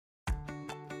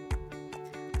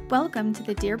Welcome to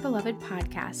the Dear Beloved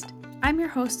podcast. I'm your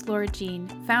host, Laura Jean,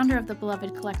 founder of the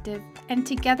Beloved Collective, and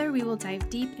together we will dive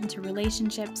deep into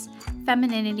relationships,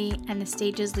 femininity, and the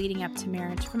stages leading up to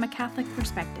marriage from a Catholic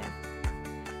perspective.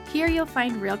 Here you'll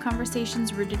find real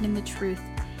conversations rooted in the truth,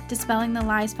 dispelling the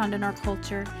lies found in our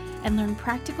culture, and learn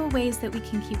practical ways that we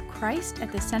can keep Christ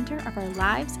at the center of our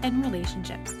lives and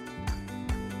relationships.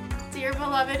 Dear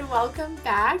beloved, welcome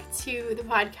back to the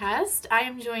podcast. I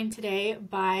am joined today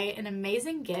by an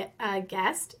amazing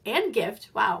guest and gift.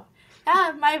 Wow.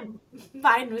 My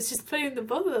mind was just putting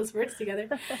both of those words together.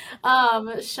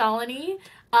 Shalini.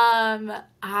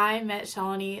 I met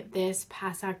Shalini this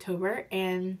past October,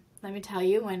 and let me tell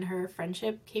you, when her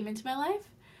friendship came into my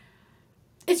life,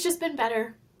 it's just been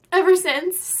better ever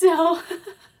since. So,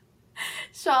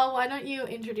 Shal, why don't you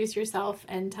introduce yourself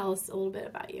and tell us a little bit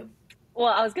about you?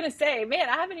 Well, I was going to say, man,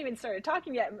 I haven't even started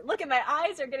talking yet. Look at my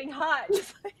eyes are getting hot.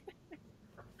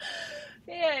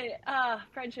 Man,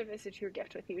 friendship is a true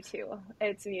gift with you too.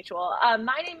 It's mutual.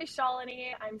 My name is Shalini.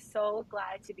 I'm so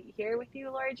glad to be here with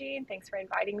you, Laura Jean. Thanks for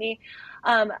inviting me.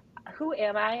 Who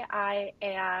am I? I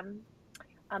am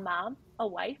a mom, a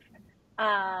wife,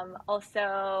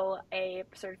 also a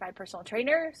certified personal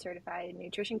trainer, certified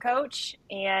nutrition coach,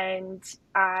 and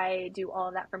I do all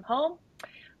of that from home,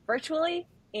 virtually.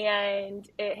 And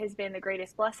it has been the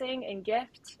greatest blessing and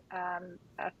gift, a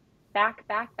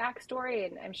backstory,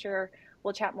 and I'm sure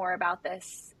we'll chat more about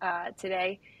this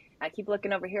today. I keep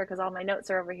looking over here because all my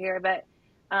notes are over here, but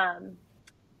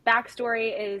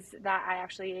backstory is that I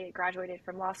actually graduated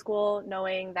from law school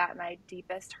knowing that my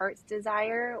deepest heart's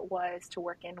desire was to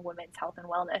work in women's health and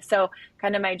wellness. So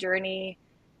kind of my journey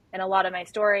and a lot of my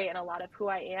story and a lot of who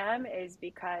I am is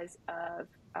because of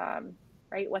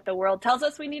right, what the world tells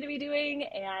us we need to be doing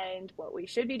and what we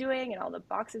should be doing and all the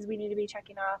boxes we need to be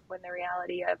checking off, when the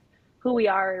reality of who we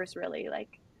are is really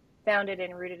like founded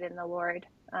and rooted in the Lord.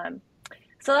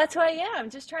 So that's who I am,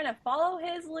 just trying to follow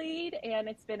his lead, and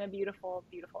it's been a beautiful,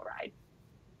 beautiful ride.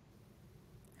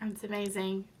 It's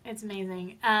amazing. It's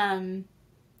amazing.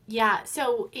 Yeah,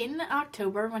 so in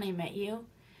October when I met you,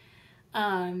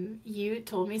 you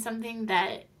told me something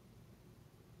that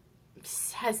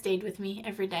has stayed with me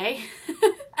every day.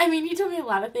 I mean, you told me a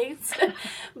lot of things,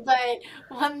 but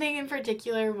one thing in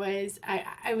particular was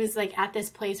I was like at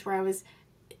this place where I was,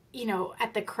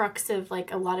 at the crux of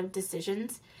like a lot of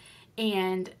decisions.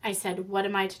 And I said, what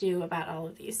am I to do about all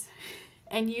of these?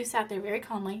 And you sat there very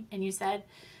calmly and you said,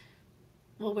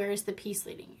 well, where is the peace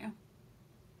leading you?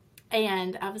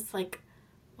 And I was like,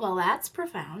 well, that's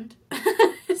profound.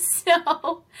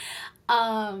 So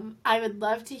I would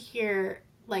love to hear,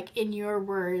 like, in your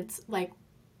words, like,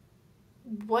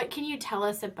 what can you tell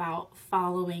us about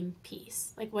following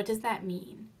peace? Like, what does that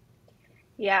mean?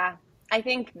 Yeah, I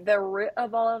think the root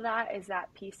of all of that is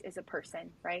that peace is a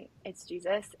person, right? It's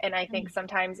Jesus. And I think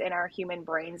sometimes in our human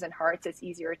brains and hearts, it's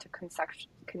easier to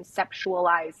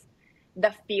conceptualize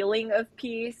the feeling of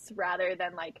peace rather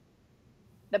than like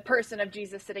the person of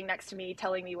Jesus sitting next to me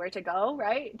telling me where to go,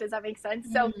 right? Does that make sense?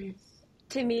 So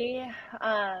to me,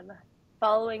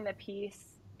 following the peace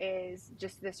is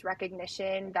just this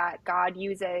recognition that God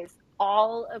uses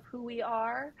all of who we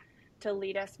are to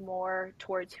lead us more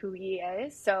towards who he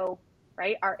is. So,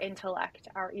 right, our intellect,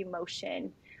 our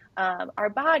emotion, our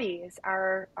bodies,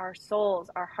 our souls,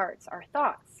 our hearts, our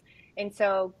thoughts. And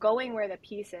so going where the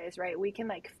peace is, right, we can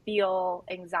like feel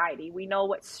anxiety. We know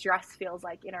what stress feels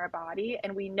like in our body.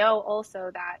 And we know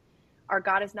also that our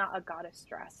God is not a God of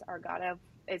stress. Our God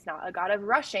is not a God of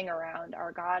rushing around.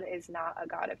 Our God is not a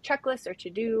God of checklists or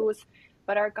to-dos,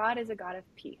 but our God is a God of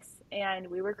peace. And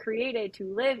we were created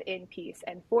to live in peace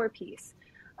and for peace.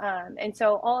 And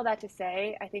so all of that to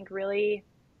say, I think really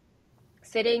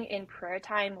sitting in prayer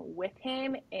time with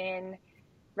him and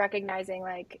recognizing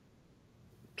like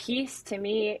peace to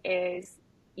me is,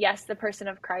 yes, the person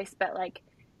of Christ, but like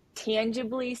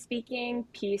tangibly speaking,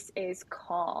 peace is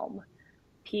calm.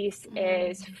 Peace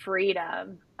is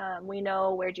freedom. We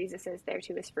know where Jesus is, there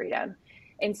too is freedom.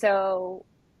 And so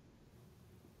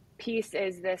peace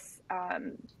is this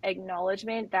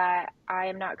acknowledgement that I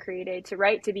am not created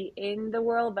to be in the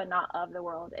world, but not of the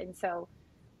world. And so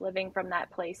living from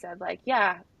that place of like,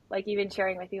 yeah, like even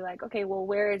sharing with you, like, okay, well,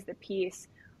 where is the peace?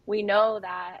 We know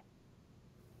that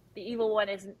the evil one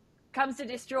comes to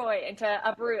destroy and to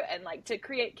uproot and like to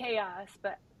create chaos,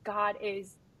 but God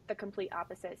is the complete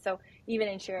opposite. So even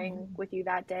in sharing with you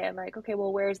that day, I'm like, okay,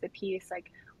 well, where's the peace? Like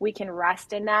we can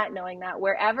rest in that, knowing that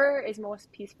wherever is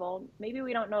most peaceful, maybe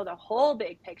we don't know the whole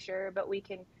big picture, but we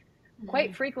can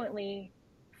quite frequently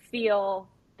feel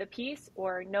the peace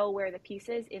or know where the peace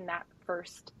is in that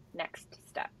first next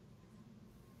step.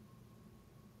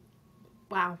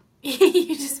 Wow.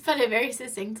 You just put it very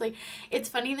succinctly. It's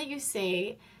funny that you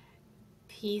say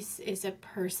peace is a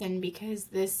person, because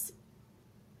this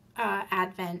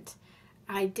Advent,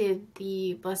 I did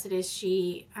the Blessed is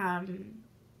She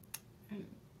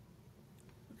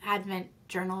Advent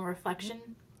journal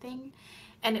reflection thing,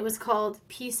 and it was called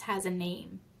Peace Has a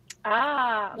Name.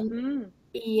 Yeah,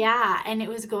 and it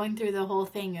was going through the whole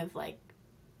thing of like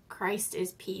Christ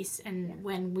is peace, and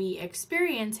when we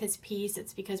experience his peace,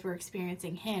 it's because we're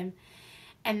experiencing him.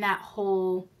 And that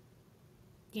whole,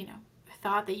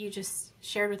 thought that you just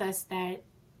shared with us, that,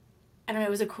 I don't know,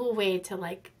 it was a cool way to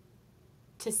like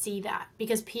to see that,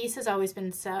 because peace has always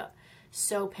been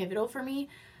so pivotal for me,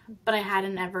 but I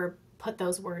hadn't ever put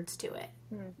those words to it.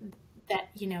 That,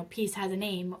 peace has a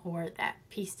name, or that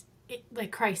peace,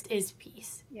 like Christ is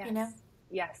peace. Yes.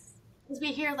 Yes. Because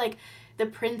we hear like the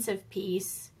Prince of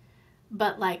Peace,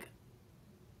 but like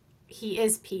he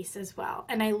is peace as well.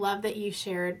 And I love that you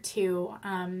shared too,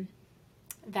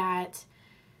 that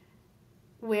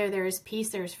where there is peace,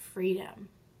 there's freedom.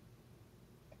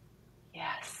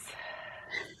 Yes.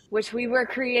 Which we were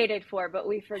created for, but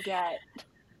we forget.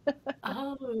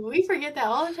 Oh, we forget that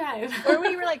all the time. Or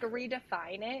we were like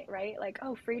redefine it, right? Like,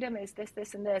 oh, freedom is this,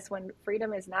 this, and this, when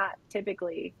freedom is not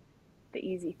typically the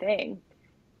easy thing.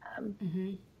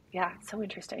 Yeah, so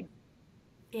interesting.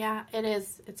 Yeah, it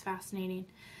is. It's fascinating.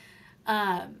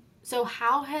 So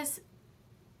how has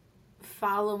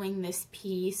following this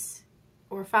peace,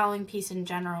 or following peace in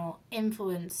general,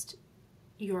 influenced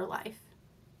your life?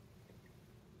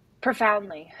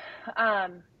 Profoundly.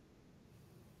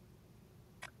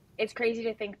 It's crazy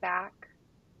to think back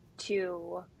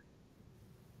to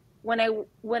when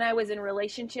I was in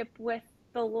relationship with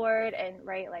the Lord, and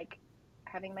right, like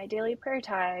having my daily prayer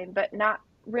time, but not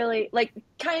really, like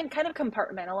kind of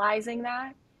compartmentalizing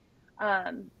that,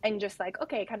 and just like,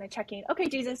 okay, kind of checking, okay,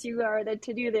 Jesus, you are the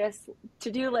to-do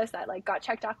list that like got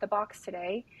checked off the box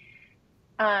today,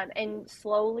 and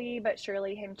slowly but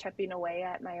surely him chipping away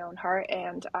at my own heart,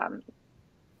 and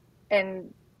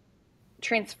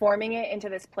transforming it into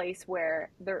this place where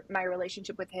my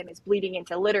relationship with him is bleeding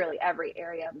into literally every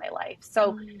area of my life.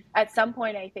 So at some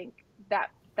point, I think that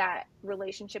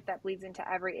relationship that bleeds into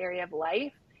every area of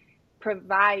life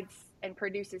provides and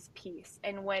produces peace.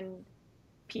 And when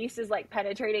peace is like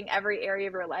penetrating every area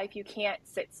of your life, you can't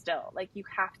sit still. Like you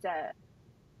have to,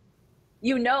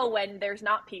 when there's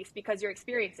not peace, because you're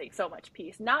experiencing so much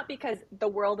peace, not because the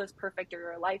world is perfect or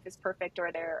your life is perfect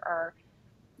or there are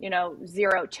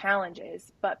zero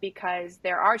challenges, but because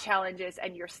there are challenges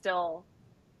and you're still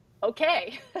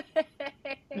okay.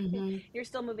 You're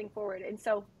still moving forward. And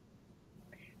so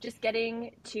just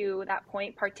getting to that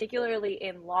point, particularly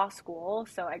in law school.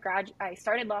 So I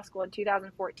started law school in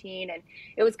 2014, and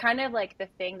it was kind of like the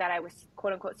thing that I was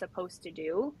quote unquote supposed to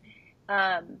do.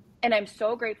 And I'm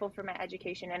so grateful for my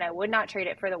education, and I would not trade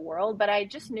it for the world. But I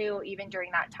just knew even during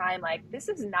that time, like,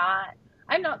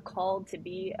 I'm not called to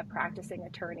be a practicing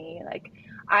attorney. Like,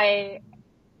 I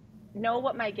know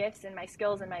what my gifts and my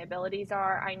skills and my abilities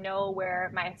are. I know where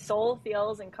my soul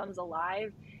feels and comes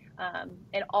alive.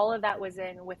 And all of that was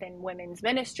within women's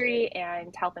ministry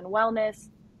and health and wellness,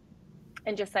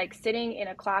 and just like sitting in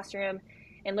a classroom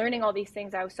and learning all these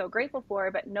things I was so grateful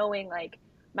for, but knowing like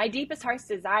my deepest heart's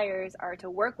desires are to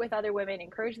work with other women,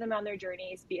 encourage them on their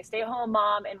journeys, be a stay-at-home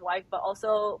mom and wife, but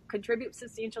also contribute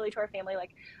substantially to our family.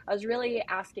 Like I was really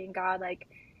asking God, like,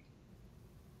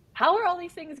 how are all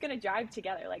these things going to jive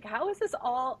together? Like, how is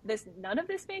none of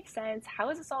this makes sense. How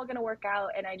is this all going to work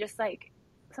out? And I just like,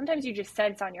 sometimes you just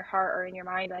sense on your heart or in your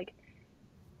mind,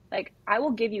 like I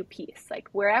will give you peace, like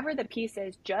wherever the peace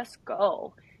is, just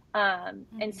go.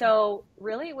 And so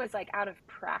really it was like out of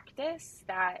practice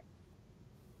that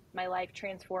my life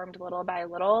transformed little by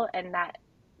little, and that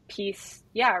peace,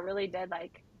 really did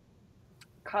like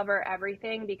cover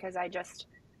everything, because I just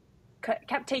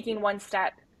kept taking one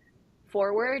step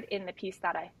forward in the peace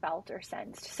that I felt or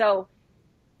sensed. So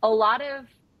a lot of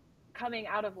coming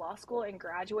out of law school and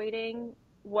graduating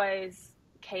was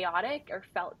chaotic, or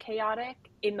felt chaotic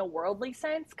in the worldly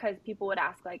sense, because people would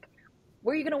ask like,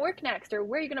 where are you going to work next, or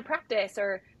where are you going to practice,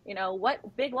 or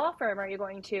what big law firm are you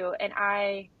going to? And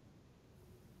I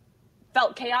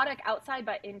felt chaotic outside,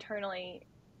 but internally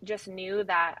just knew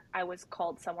that I was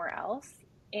called somewhere else.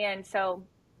 And so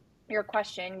your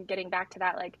question, getting back to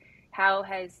that, like, how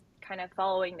has kind of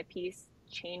following the peace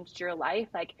changed your life?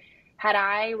 Like, had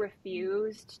I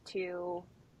refused to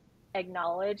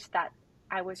acknowledge that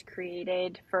I was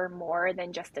created for more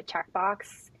than just a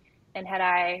checkbox, and had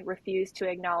I refused to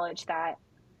acknowledge that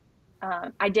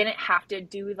I didn't have to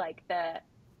do like the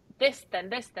this, then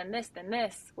this, then this, then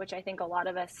this, which I think a lot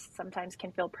of us sometimes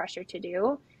can feel pressure to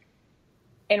do,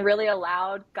 and really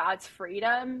allowed God's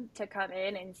freedom to come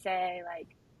in and say,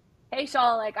 like, hey,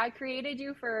 Shaw, like, I created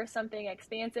you for something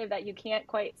expansive that you can't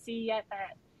quite see yet,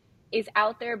 that is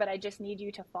out there, but I just need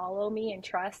you to follow me and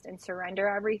trust and surrender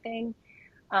everything.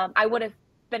 I would have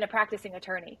been a practicing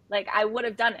attorney. Like, I would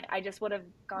have done it. I just would have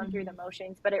gone through the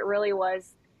motions, but it really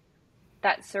was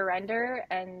that surrender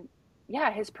and,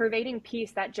 yeah, his pervading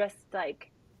peace that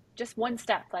just one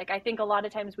step. Like, I think a lot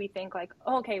of times we think like,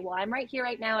 oh, okay, well, I'm right here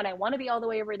right now and I want to be all the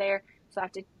way over there, so I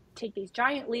have to take these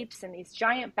giant leaps and these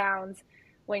giant bounds,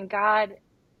 when God,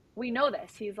 we know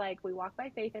this, he's like, we walk by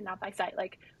faith and not by sight.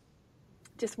 Like,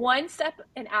 just one step,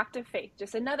 an act of faith,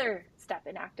 just another step,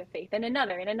 an act of faith, and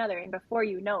another and another, and before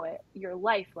you know it, your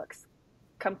life looks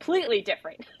completely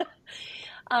different.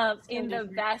 In the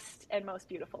best and most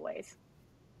beautiful ways.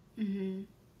 Mm-hmm.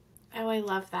 Oh, I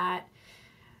love that.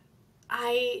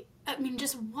 I mean,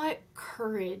 just what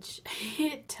courage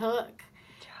it took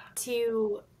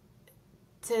to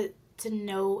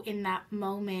know in that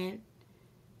moment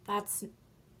that's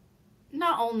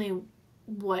not only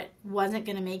what wasn't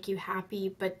going to make you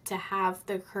happy, but to have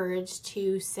the courage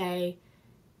to say,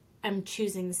 I'm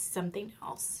choosing something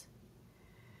else.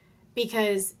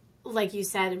 Because, like you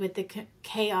said, with the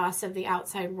chaos of the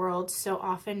outside world, so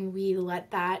often we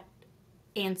let that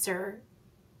answer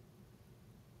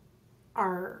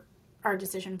our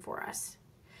decision for us.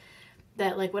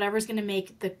 That, like, whatever's going to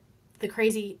make the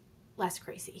crazy less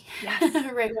crazy. Yes.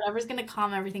 Right? Whatever's going to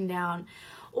calm everything down.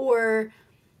 Or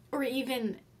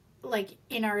even, like,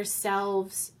 in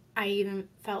ourselves, I even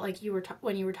felt like you were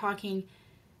when you were talking,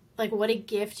 like, what a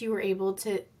gift you were able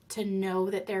to know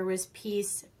that there was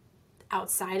peace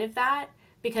outside of that.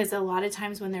 Because a lot of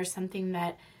times when there's something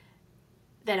that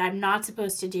I'm not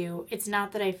supposed to do, it's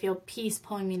not that I feel peace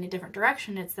pulling me in a different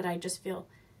direction, it's that I just feel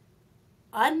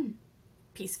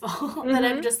unpeaceful. That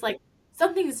I'm just like,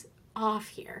 something's off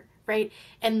here, right?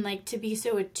 And, like, to be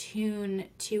so attuned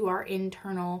to our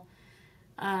internal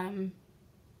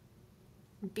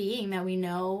being, that we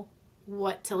know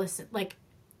what to listen, like,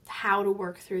 how to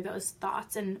work through those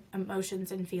thoughts and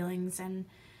emotions and feelings and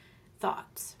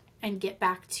thoughts, and get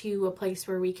back to a place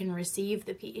where we can receive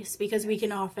the peace. Because we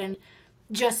can often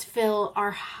just fill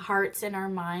our hearts and our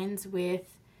minds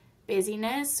with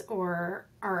busyness or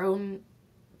our own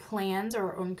plans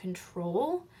or our own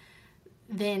control,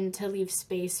 than to leave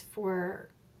space for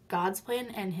God's plan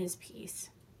and his peace.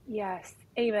 Yes.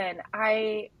 Amen.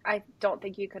 I don't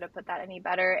think you could have put that any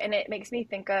better. And it makes me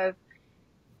think of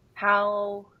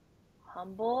how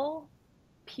humble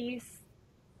peace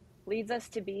leads us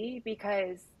to be,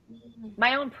 because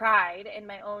my own pride and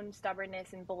my own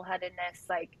stubbornness and bullheadedness,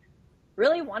 like,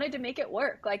 really wanted to make it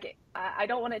work. Like, I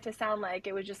don't want it to sound like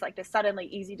it was just like this suddenly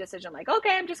easy decision, like,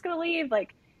 okay, I'm just going to leave.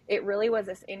 Like, it really was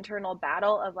this internal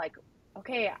battle of like,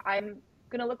 okay, I'm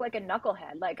going to look like a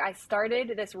knucklehead. Like, I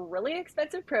started this really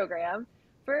expensive program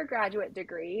for a graduate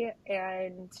degree,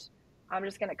 and I'm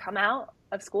just going to come out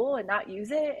of school and not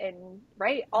use it. And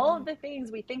right, all of the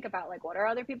things we think about, like, what are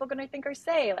other people going to think or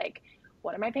say? Like,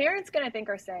 what are my parents going to think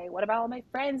or say? What about all my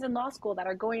friends in law school that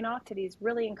are going off to these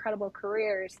really incredible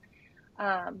careers?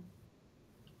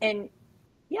 And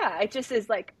yeah, it just is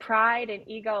like, pride and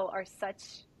ego are such,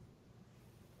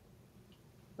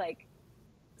 like,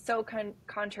 so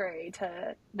contrary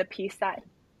to the peace that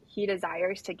he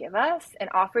desires to give us and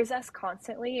offers us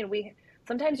constantly. And we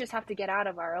sometimes just have to get out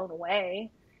of our own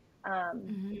way,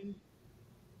 and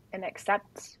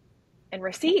accept and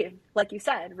receive, like you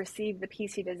said, receive the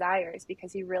peace he desires,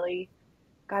 because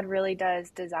God really does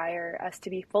desire us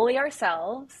to be fully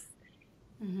ourselves,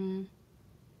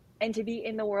 and to be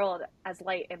in the world as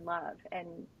light and love. And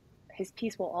his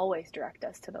peace will always direct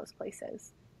us to those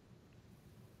places.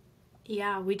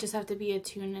 Yeah, we just have to be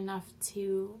attuned enough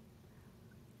to,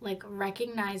 like,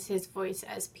 recognize his voice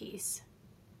as peace.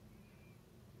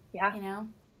 Yeah. You know?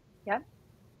 Yep.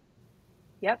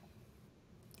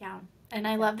 Yeah. And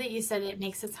I love that you said it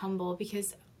makes us humble,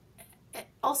 because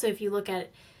also, if you look at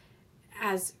it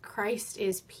as Christ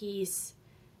is peace,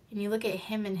 and you look at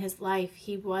him in his life,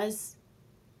 he was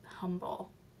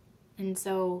humble. And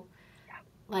so,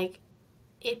 like,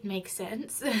 it makes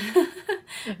sense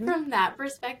from that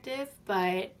perspective.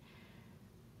 But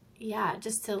yeah,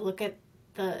 just to look at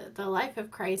the life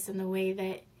of Christ and the way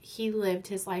that he lived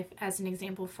his life as an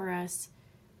example for us.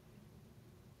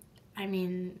 I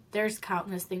mean, there's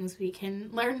countless things we can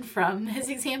learn from his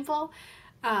example.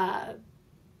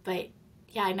 But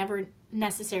yeah, I never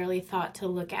necessarily thought to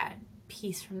look at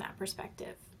peace from that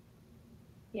perspective.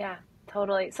 Yeah,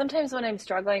 totally. Sometimes when I'm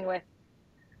struggling with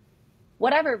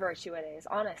whatever virtue it is,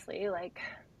 honestly, like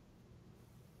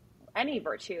any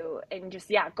virtue, and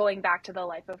just, yeah, going back to the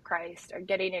life of Christ or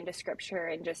getting into scripture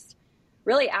and just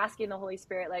really asking the Holy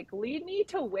Spirit, like, lead me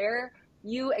to where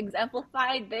you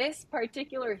exemplified this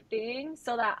particular thing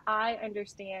so that I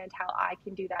understand how I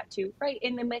can do that too, right?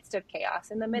 In the midst of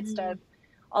chaos, in the midst of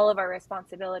all of our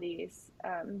responsibilities.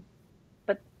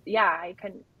 But yeah,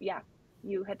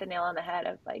 you hit the nail on the head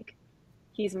of like,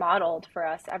 he's modeled for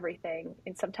us everything.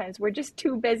 And sometimes we're just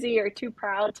too busy or too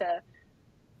proud to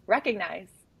recognize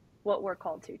what we're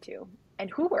called to too, and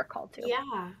who we're called to.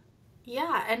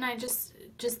 Yeah. And I just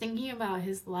thinking about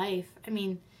his life, I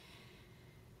mean,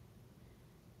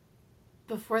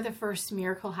 before the first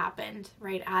miracle happened,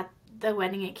 right at the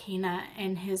wedding at Cana,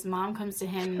 and his mom comes to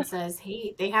him and says,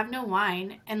 hey, they have no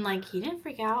wine. And like, he didn't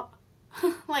freak out.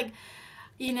 Like,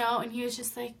 you know, and he was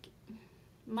just like,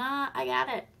 Ma, I got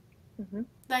it.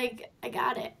 Like, I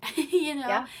got it. You know?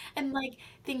 Yeah. And like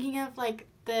thinking of like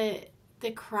the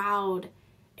crowd,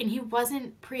 and he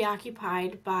wasn't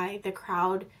preoccupied by the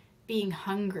crowd being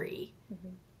hungry.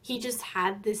 He just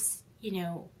had this, you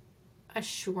know,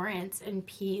 assurance and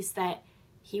peace that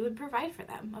he would provide for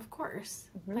them, of course.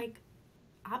 Like,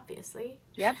 obviously.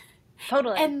 Yep.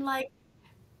 Totally. And like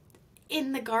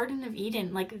in the Garden of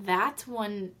Eden, like that's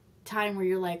one time where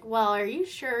you're like, well, are you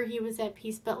sure he was at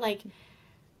peace? But like,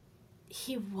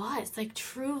 he was, like,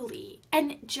 truly.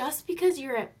 And just because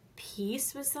you're at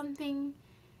peace with something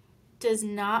does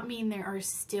not mean there are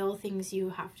still things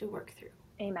you have to work through.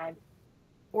 Amen.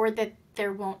 Or that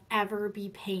there won't ever be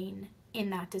pain in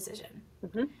that decision.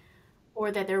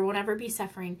 Or that there won't ever be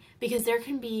suffering, because there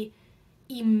can be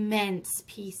immense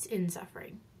peace in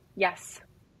suffering. Yes.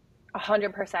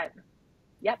 100%.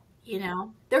 Yep. You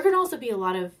know, there can also be a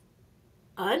lot of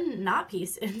not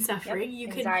peace in suffering. You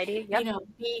anxiety. Could, you know,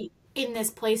 be in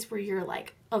this place where you're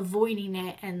like avoiding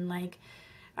it and like,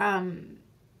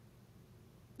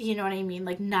 you know what I mean?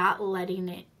 Like not letting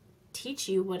it teach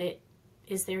you what it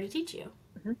is there to teach you.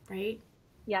 Right?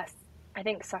 Yes. I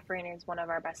think suffering is one of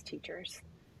our best teachers.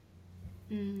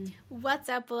 What's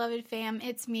up, beloved fam?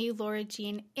 It's me, Laura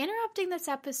Jean, interrupting this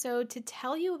episode to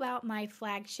tell you about my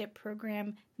flagship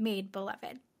program, Made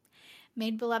Beloved.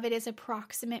 Made Beloved is a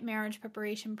proximate marriage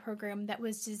preparation program that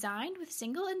was designed with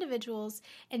single individuals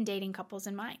and dating couples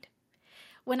in mind.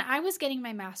 When I was getting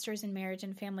my master's in marriage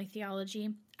and family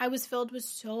theology, I was filled with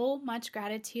so much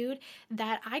gratitude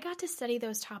that I got to study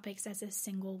those topics as a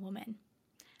single woman.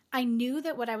 I knew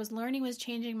that what I was learning was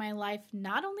changing my life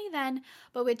not only then,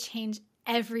 but would change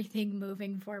everything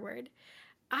moving forward.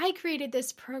 I created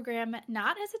this program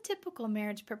not as a typical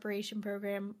marriage preparation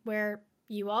program where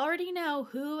you already know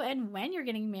who and when you're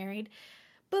getting married,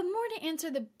 but more to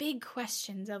answer the big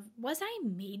questions of, was I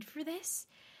made for this?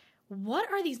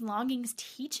 What are these longings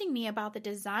teaching me about the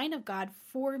design of God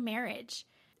for marriage?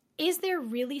 Is there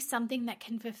really something that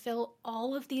can fulfill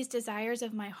all of these desires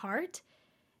of my heart?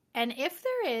 And if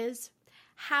there is,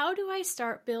 how do I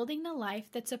start building the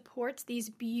life that supports these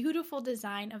beautiful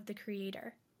design of the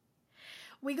Creator?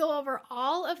 We go over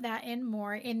all of that and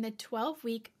more in the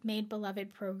 12-week Made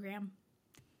Beloved program.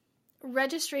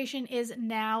 Registration is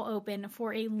now open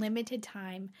for a limited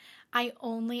time. I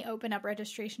only open up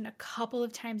registration a couple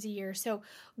of times a year, so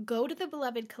go to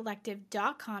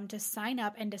thebelovedcollective.com to sign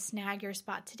up and to snag your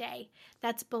spot today.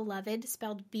 That's Beloved,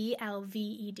 spelled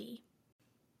B-L-V-E-D.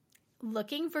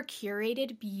 Looking for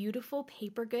curated, beautiful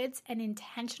paper goods and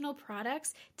intentional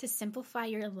products to simplify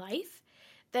your life?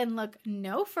 Then look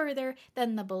no further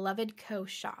than the Beloved Co.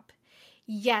 shop.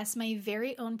 Yes, my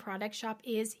very own product shop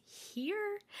is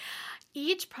here.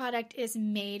 Each product is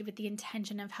made with the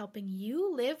intention of helping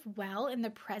you live well in the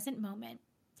present moment.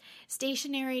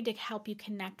 Stationery to help you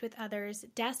connect with others,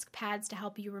 desk pads to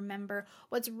help you remember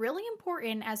what's really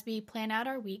important as we plan out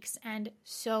our weeks, and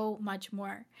so much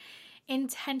more.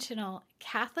 Intentional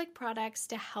Catholic products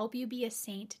to help you be a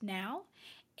saint now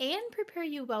and prepare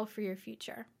you well for your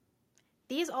future.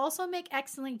 These also make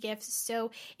excellent gifts,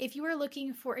 so if you are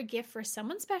looking for a gift for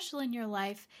someone special in your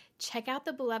life, check out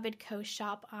the Beloved Co.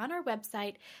 shop on our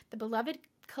website,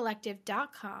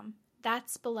 thebelovedcollective.com.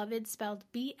 That's Beloved spelled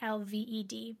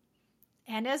B-L-V-E-D.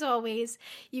 And as always,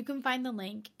 you can find the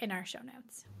link in our show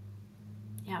notes.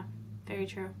 Yeah, very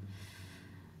true.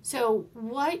 So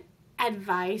what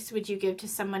advice would you give to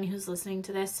someone who's listening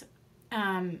to this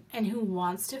and who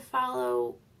wants to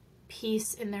follow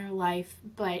peace in their life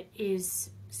but is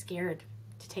scared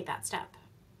to take that step?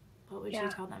 What would you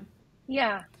tell them?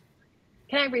 Yeah.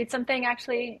 Can I read something?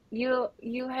 Actually, you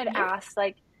had asked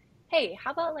like, hey,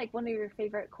 how about like one of your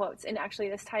favorite quotes? And actually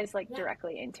this ties like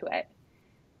directly into it.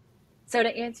 So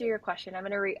to answer your question, I'm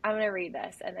gonna read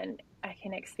this and then I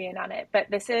can expand on it. But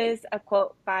this is a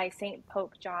quote by Saint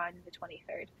Pope John the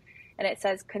 23rd. And it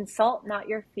says, "Consult not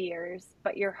your fears,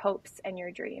 but your hopes and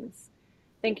your dreams.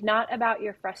 Think not about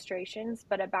your frustrations,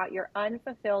 but about your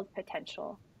unfulfilled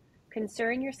potential.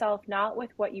 Concern yourself not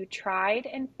with what you tried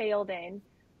and failed in,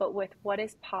 but with what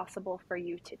is possible for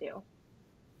you to do."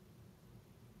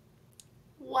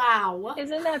 Wow.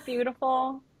 Isn't that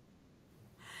beautiful?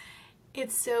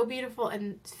 It's so beautiful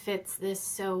and fits this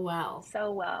so well.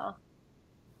 So well.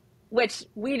 Which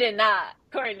we did not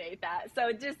coordinate that.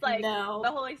 So just like No. the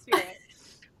Holy Spirit.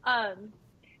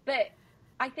 But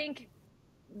I think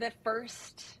the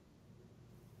first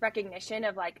recognition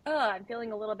of like, oh, I'm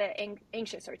feeling a little bit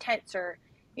anxious or tense or,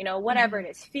 whatever it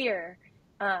is, fear,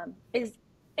 is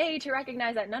A, to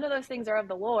recognize that none of those things are of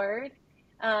the Lord.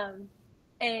 And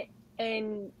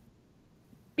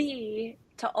B,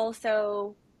 to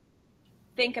also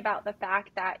think about the fact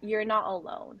that you're not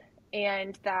alone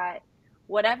and that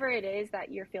whatever it is that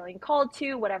you're feeling called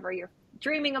to, whatever you're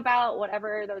dreaming about,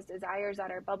 whatever those desires that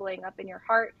are bubbling up in your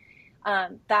heart,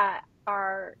 that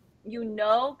are,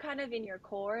 kind of in your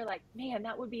core, like, man,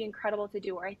 that would be incredible to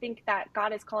do, or I think that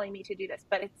God is calling me to do this,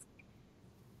 but it's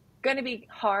going to be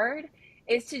hard,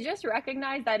 is to just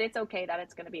recognize that it's okay that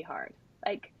it's going to be hard.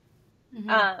 Like,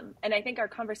 and I think our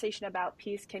conversation about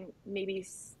peace can maybe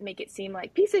make it seem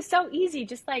like peace is so easy,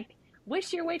 just like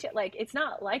wish your way to, like, it's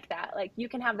not like that. Like, you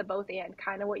can have the both and,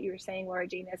 kind of what you were saying, Laura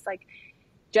Jean. It's like,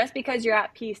 just because you're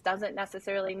at peace doesn't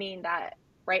necessarily mean that,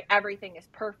 right, everything is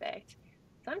perfect.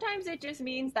 Sometimes it just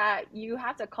means that you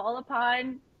have to call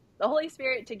upon the Holy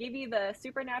Spirit to give you the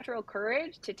supernatural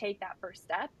courage to take that first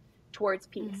step towards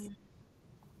peace,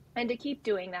 and to keep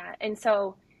doing that. And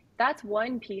so that's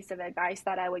one piece of advice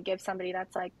that I would give somebody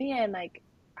that's like, man, like,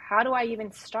 how do I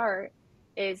even start?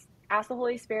 Is ask the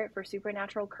Holy Spirit for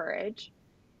supernatural courage,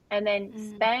 and then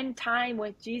spend time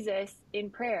with Jesus in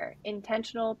prayer,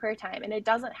 intentional prayer time. And it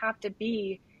doesn't have to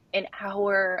be an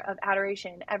hour of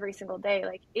adoration every single day.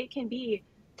 Like, it can be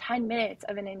 10 minutes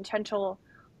of an intentional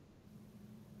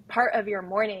part of your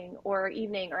morning or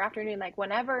evening or afternoon, like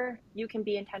whenever you can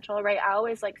be intentional, right? I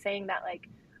always like saying that, like,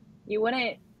 you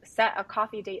wouldn't set a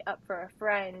coffee date up for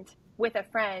with a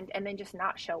friend and then just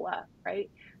not show up,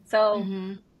 right? So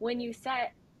when you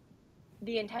set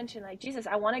the intention, like, Jesus,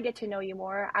 I want to get to know you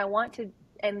more, I want to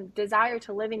and desire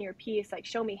to live in your peace, like,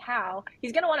 show me how,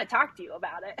 he's going to want to talk to you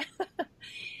about it.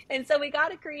 And so we got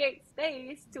to create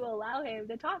space to allow him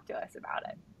to talk to us about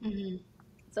it.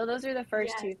 So those are the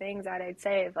first two things that I'd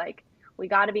say, is like, we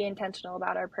got to be intentional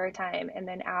about our prayer time, and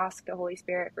then ask the Holy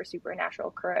Spirit for supernatural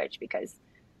courage, because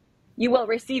you will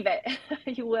receive it.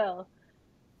 You will.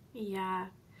 Yeah.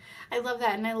 I love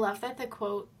that. And I love that the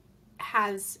quote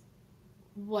has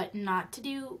what not to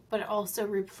do, but it also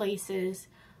replaces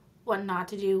what not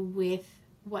to do with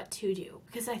what to do.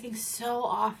 Because I think so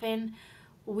often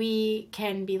we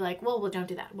can be like, well, don't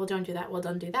do that. Well, don't do that. Well,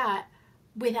 don't do that,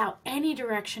 without any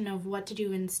direction of what to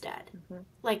do instead.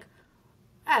 Like,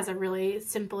 as a really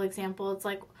simple example, it's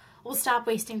like, well, stop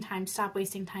wasting time, stop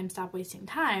wasting time, stop wasting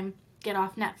time. Get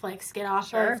off Netflix, get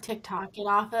off of TikTok, get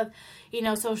off of,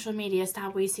 social media,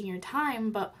 stop wasting your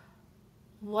time. But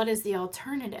what is the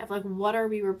alternative? Like, what are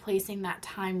we replacing that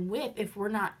time with if we're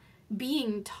not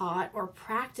being taught or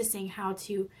practicing how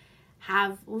to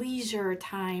have leisure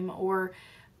time, or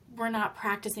we're not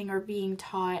practicing or being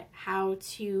taught how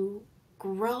to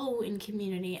grow in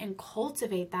community and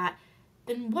cultivate that?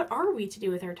 Then what are we to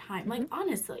do with our time? Like,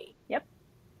 honestly. Yep.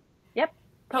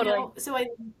 Totally. So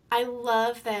I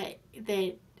love that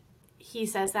he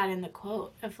says that in the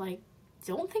quote of, like,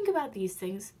 don't think about these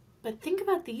things, but think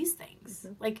about these things.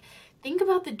 Like, think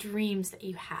about the dreams that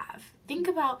you have. Think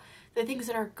about the things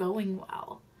that are going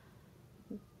well,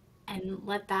 and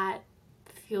let that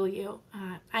fuel you.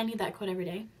 I need that quote every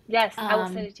day. Yes, I will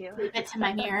send it to you. Tape it to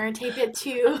my mirror. Tape it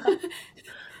to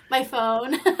my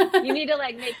phone. You need to,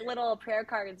 like, make little prayer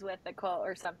cards with the quote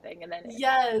or something, and then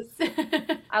yes,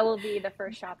 I will be the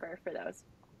first shopper for those.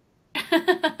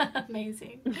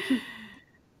 Amazing.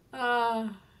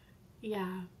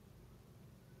 Yeah.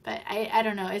 But I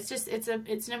don't know. It's just it's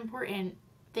an important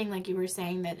thing, like you were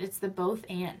saying, that it's the both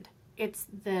and. It's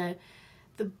the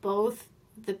both.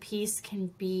 The peace can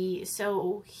be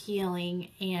so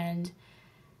healing and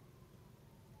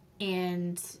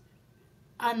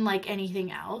unlike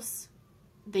anything else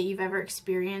that you've ever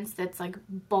experienced, that's like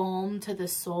balm to the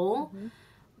soul.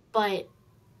 But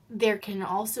there can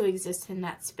also exist in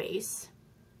that space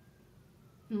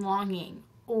longing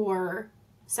or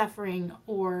suffering,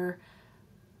 or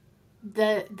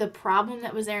the problem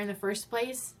that was there in the first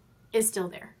place is still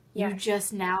there. You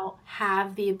just now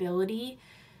have the ability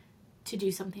to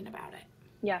do something about it.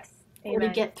 Yes. Amen. Or to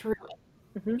get through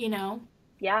it, mm-hmm. you know?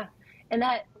 Yeah. And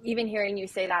that, even hearing you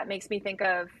say that makes me think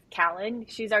of Callan.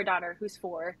 She's our daughter who's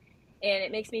 4. And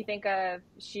it makes me think of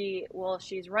she's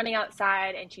running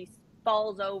outside and she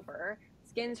falls over,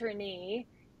 skins her knee,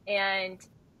 and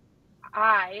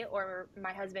I, or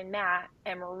my husband Matt,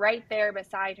 am right there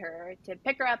beside her to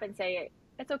pick her up and say,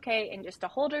 it's okay, and just to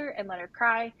hold her and let her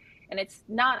cry. And it's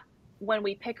not when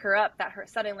we pick her up that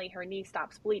suddenly her knee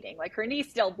stops bleeding. Like, her knee's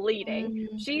still bleeding.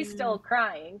 Mm-hmm. She's still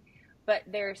crying. But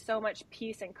there's so much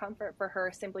peace and comfort for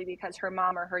her simply because her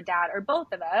mom or her dad or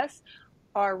both of us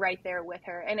are right there with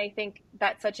her. And I think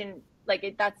that's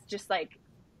that's just like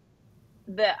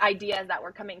the ideas that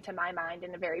were coming to my mind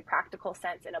in a very practical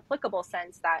sense and applicable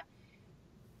sense, that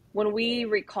when we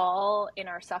recall in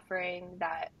our suffering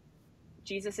that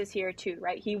Jesus is here too,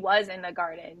 right? He was in the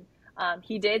garden.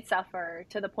 He did suffer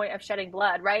to the point of shedding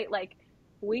blood, right? Like,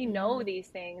 we know these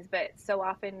things, but so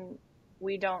often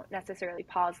we don't necessarily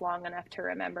pause long enough to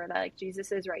remember that, like,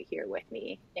 Jesus is right here with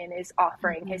me and is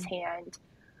offering his hand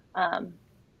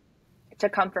to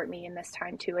comfort me in this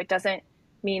time too. It doesn't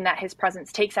mean that his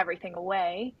presence takes everything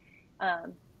away,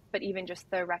 but even just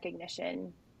the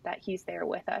recognition that he's there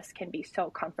with us can be so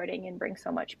comforting and bring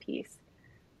so much peace.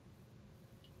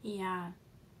 Yeah,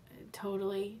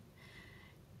 totally.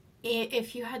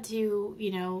 If you had to,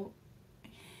 you know,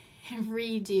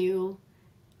 redo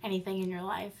anything in your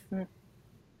life,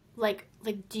 like,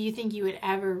 do you think you would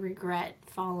ever regret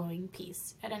following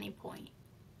peace at any point?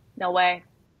 No way.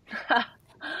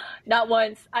 Not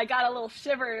once. I got a little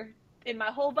shiver in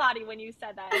my whole body when you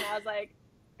said that, and I was like,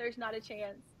 there's not a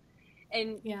chance.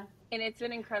 And and it's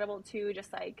been incredible too,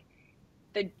 just like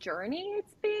the journey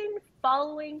it's been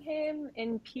following him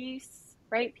in peace,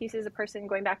 right? Peace is a person,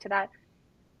 going back to that.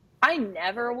 I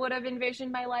never would have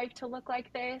envisioned my life to look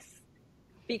like this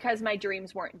because my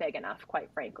dreams weren't big enough, quite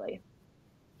frankly.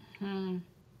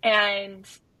 And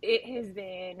it has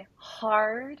been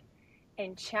hard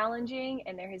and challenging,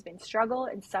 and there has been struggle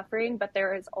and suffering, but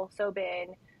there has also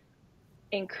been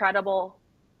incredible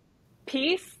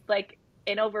peace, like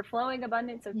an overflowing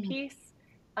abundance of peace,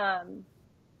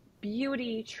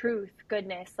 beauty, truth,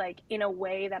 goodness, like in a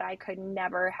way that I could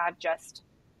never have just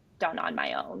done on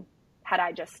my own had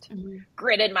I just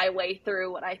gritted my way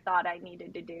through what I thought I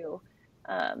needed to do.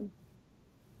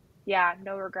 Yeah,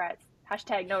 no regrets.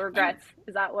 Hashtag no regrets.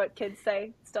 Is that what kids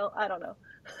say still? I don't know.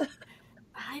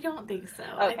 I don't think so.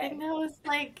 Okay. I think that was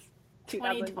like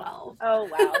 2012. Oh,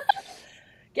 wow.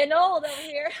 Getting old over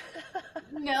here.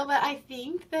 No, but I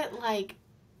think that, like,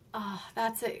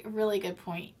 that's a really good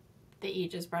point that you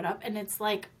just brought up. And it's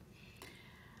like,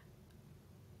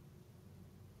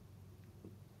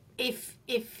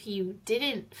 if you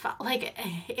didn't, like,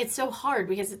 it's so hard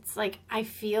because it's like, I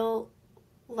feel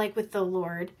like with the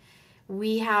Lord,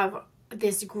 we have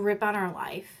this grip on our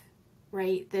life,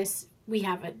 right? We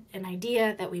have an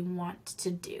idea that we want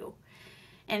to do.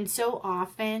 And so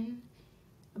often,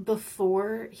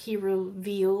 before he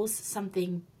reveals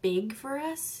something big for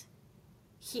us,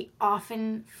 he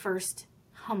often first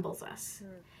humbles us.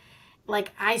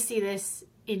 Like, I see this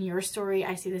in your story.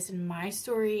 I see this in my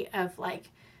story of,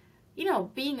 like, you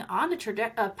know, being on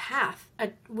a path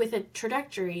with a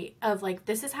trajectory of, like,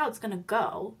 this is how it's going to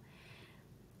go.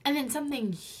 And then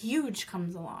something huge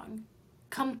comes along,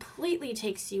 completely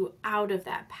takes you out of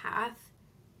that path,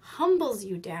 humbles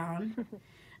you down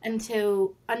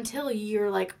until you're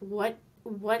like, what,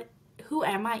 who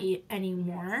am I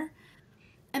anymore?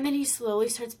 And then he slowly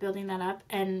starts building that up,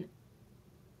 and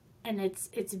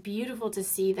it's beautiful to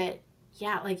see that,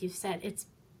 yeah, like you said, it's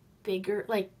bigger.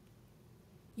 Like,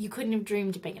 you couldn't have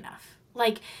dreamed big enough.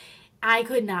 Like, I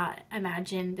could not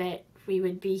imagine that we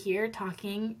would be here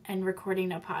talking and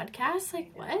recording a podcast.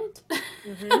 Like, what?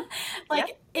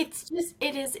 Like, it's just,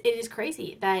 it is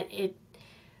crazy that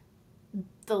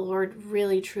the Lord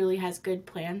really truly has good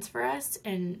plans for us,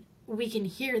 and we can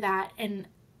hear that. And,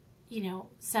 you know,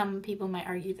 some people might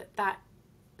argue that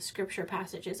scripture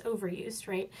passage is overused,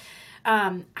 right?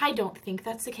 I don't think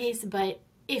that's the case, but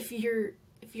if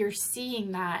you're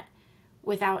seeing that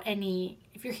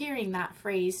if you're hearing that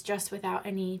phrase just without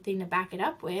anything to back it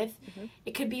up with,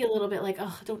 it could be a little bit like,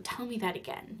 oh, don't tell me that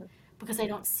again, because I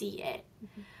don't see it.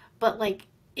 But, like,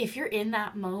 if you're in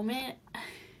that moment,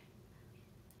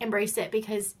 embrace it,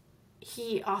 because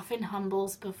he often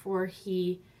humbles before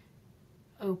he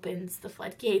opens the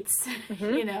floodgates,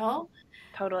 you know?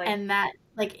 Totally. And that,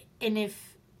 like, and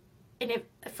if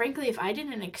frankly, if I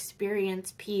didn't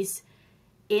experience peace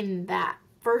in that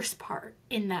first part,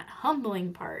 in that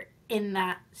humbling part, in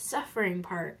that suffering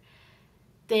part,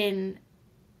 then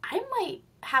I might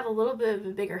have a little bit of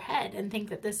a bigger head and think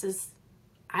that this is,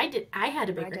 I had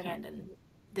a bigger hand in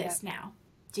this now.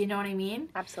 Do you know what I mean?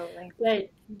 Absolutely. But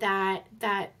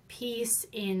that piece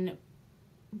in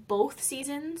both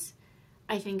seasons,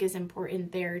 I think, is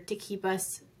important there to keep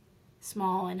us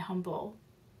small and humble,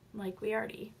 like we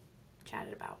already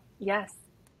chatted about. Yes.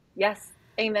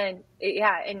 Amen.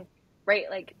 Yeah. And right,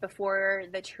 like before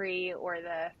the tree or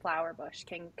the flower bush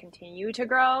can continue to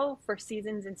grow for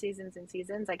seasons and seasons and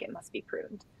seasons, like it must be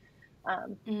pruned.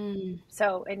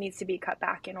 So it needs to be cut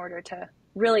back in order to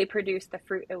really produce the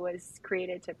fruit it was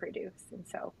created to produce. And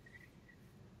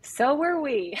so were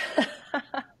we.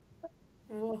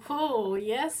 Oh,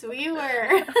 yes, we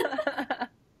were.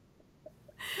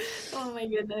 Oh my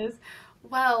goodness.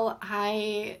 Well,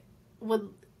 I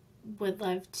would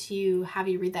love to have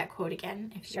you read that quote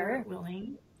again if you're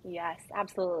willing. Yes,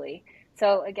 absolutely.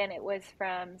 So again, it was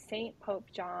from St. Pope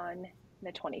John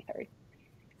the 23rd. It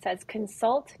says,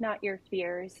 consult not your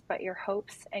fears, but your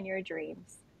hopes and your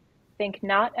dreams. Think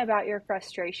not about your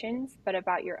frustrations, but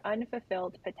about your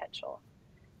unfulfilled potential.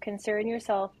 Concern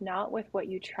yourself not with what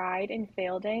you tried and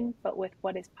failed in, but with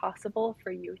what is possible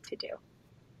for you to do.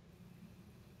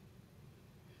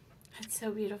 That's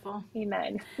so beautiful.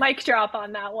 Amen. Mic drop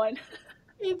on that one.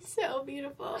 It's so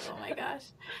beautiful. Oh my gosh.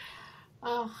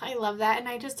 Oh, I love that. And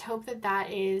I just hope that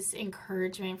that is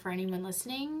encouragement for anyone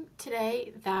listening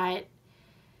today, that,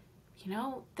 you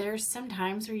know, there's some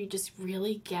times where you just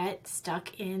really get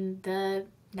stuck in the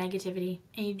negativity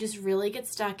and you just really get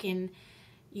stuck in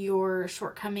your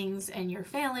shortcomings and your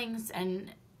failings.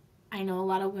 And I know a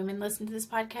lot of women listen to this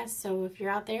podcast, so if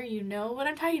you're out there, you know what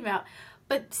I'm talking about.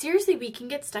 But seriously, we can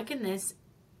get stuck in this.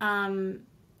 And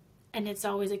it's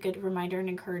always a good reminder and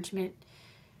encouragement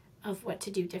of what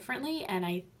to do differently. And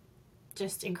I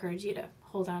just encourage you to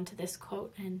hold on to this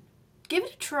quote and give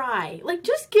it a try. Like,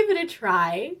 just give it a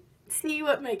try. See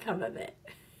what might come of it.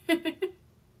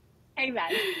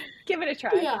 Amen. Give it a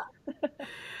try. Yeah.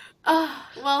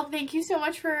 Well, thank you so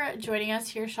much for joining us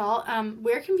here, Shal.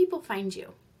 Where can people find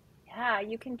you? Yeah,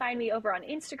 you can find me over on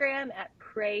Instagram at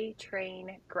Pray,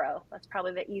 Train, Grow. That's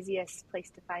probably the easiest place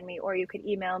to find me. Or you could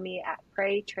email me at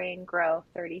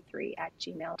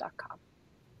praytraingrow33@gmail.com.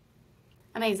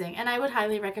 Amazing. And I would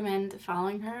highly recommend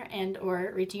following her and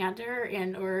or reaching out to her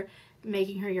and or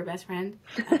making her your best friend.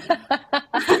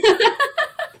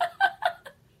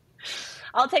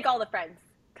 I'll take all the friends.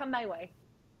 Come my way.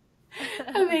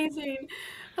 Amazing.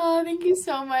 Oh, thank you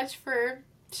so much for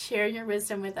sharing your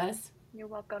wisdom with us. You're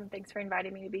welcome. Thanks for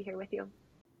inviting me to be here with you.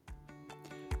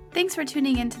 Thanks for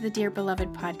tuning in to the Dear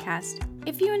Beloved podcast.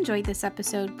 If you enjoyed this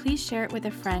episode, please share it with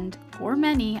a friend or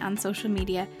many on social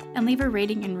media and leave a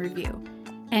rating and review.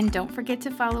 And don't forget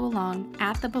to follow along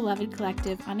at The Beloved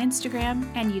Collective on Instagram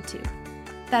and YouTube.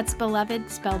 That's Beloved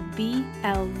spelled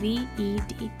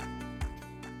B-L-V-E-D.